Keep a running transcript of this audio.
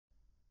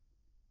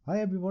Hi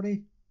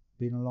everybody,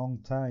 been a long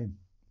time.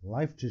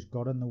 Life just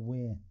got in the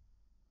way.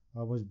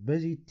 I was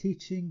busy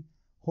teaching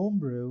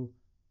homebrew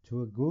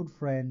to a good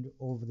friend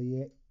over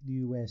the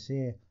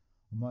USA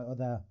on my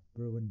other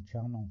brewing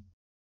channel.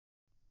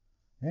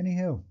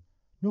 Anyhow,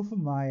 enough of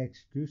my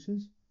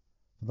excuses.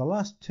 For the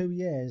last 2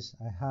 years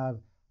I've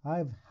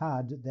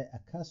had the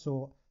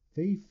Akaso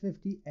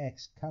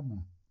V50x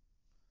camera.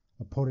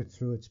 I put it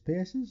through its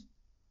paces.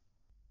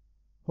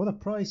 For the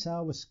price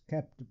I was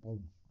skeptical,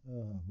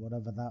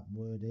 whatever that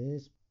word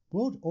is,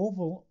 but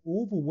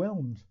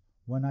overwhelmed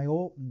when I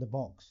opened the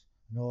box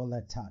and all the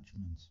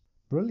attachments.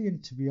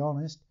 Brilliant, to be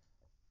honest.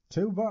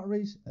 2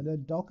 batteries and a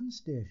docking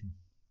station.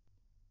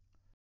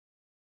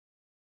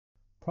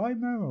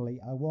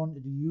 Primarily I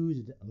wanted to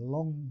use it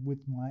along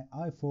with my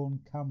iPhone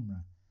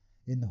camera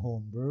in the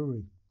home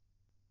brewery,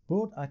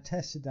 but I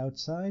tested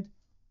outside,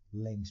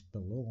 links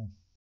below.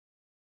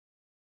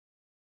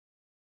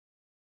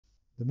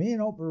 The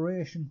main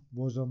operation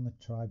was on the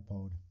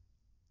tripod.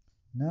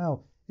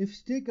 Now, if you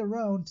stick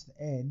around to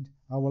the end,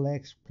 I will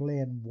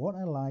explain what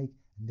I like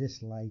and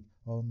dislike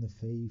on the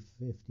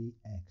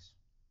V50x.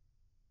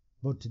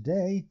 But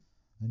today,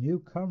 a new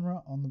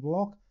camera on the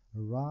block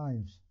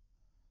arrives,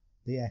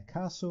 the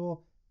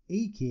Akaso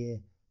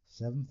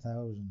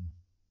EK7000.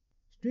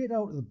 Straight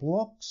out of the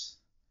blocks,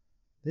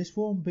 this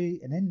won't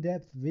be an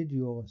in-depth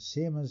video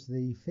same as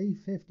the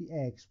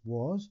V50x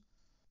was,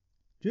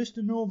 just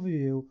an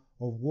overview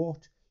of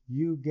what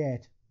you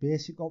get,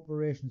 basic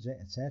operations,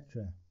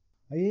 etc.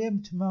 I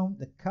aim to mount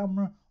the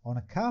camera on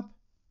a cap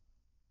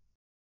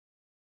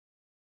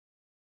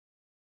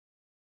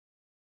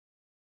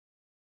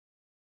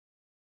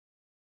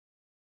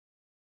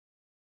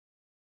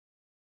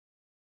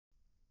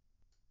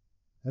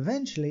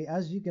eventually.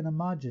 As you can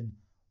imagine,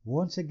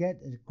 once I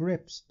get to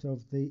grips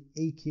of the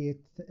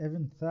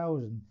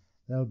EK7000,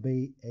 there'll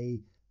be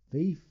a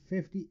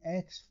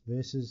V50x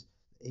versus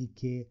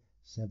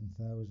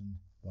EK7000,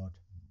 but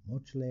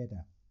much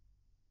later.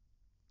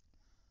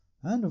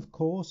 And of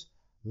course,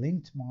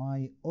 link to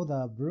my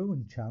other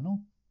brewing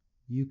channel.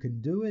 You can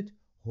do it,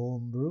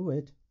 homebrew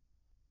it.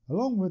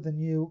 Along with the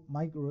new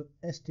micro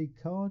SD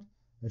card,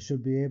 I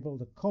should be able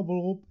to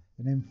cobble up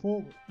an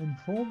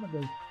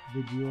informative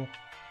video,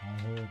 I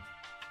hope.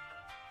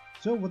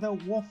 So without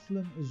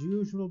waffling as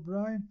usual,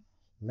 Brian,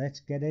 let's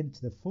get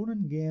into the fun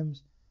and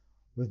games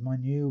with my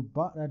new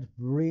battered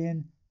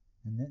brain,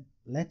 and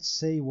let's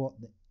see what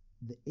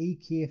the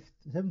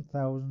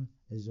EK7000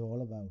 is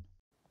all about.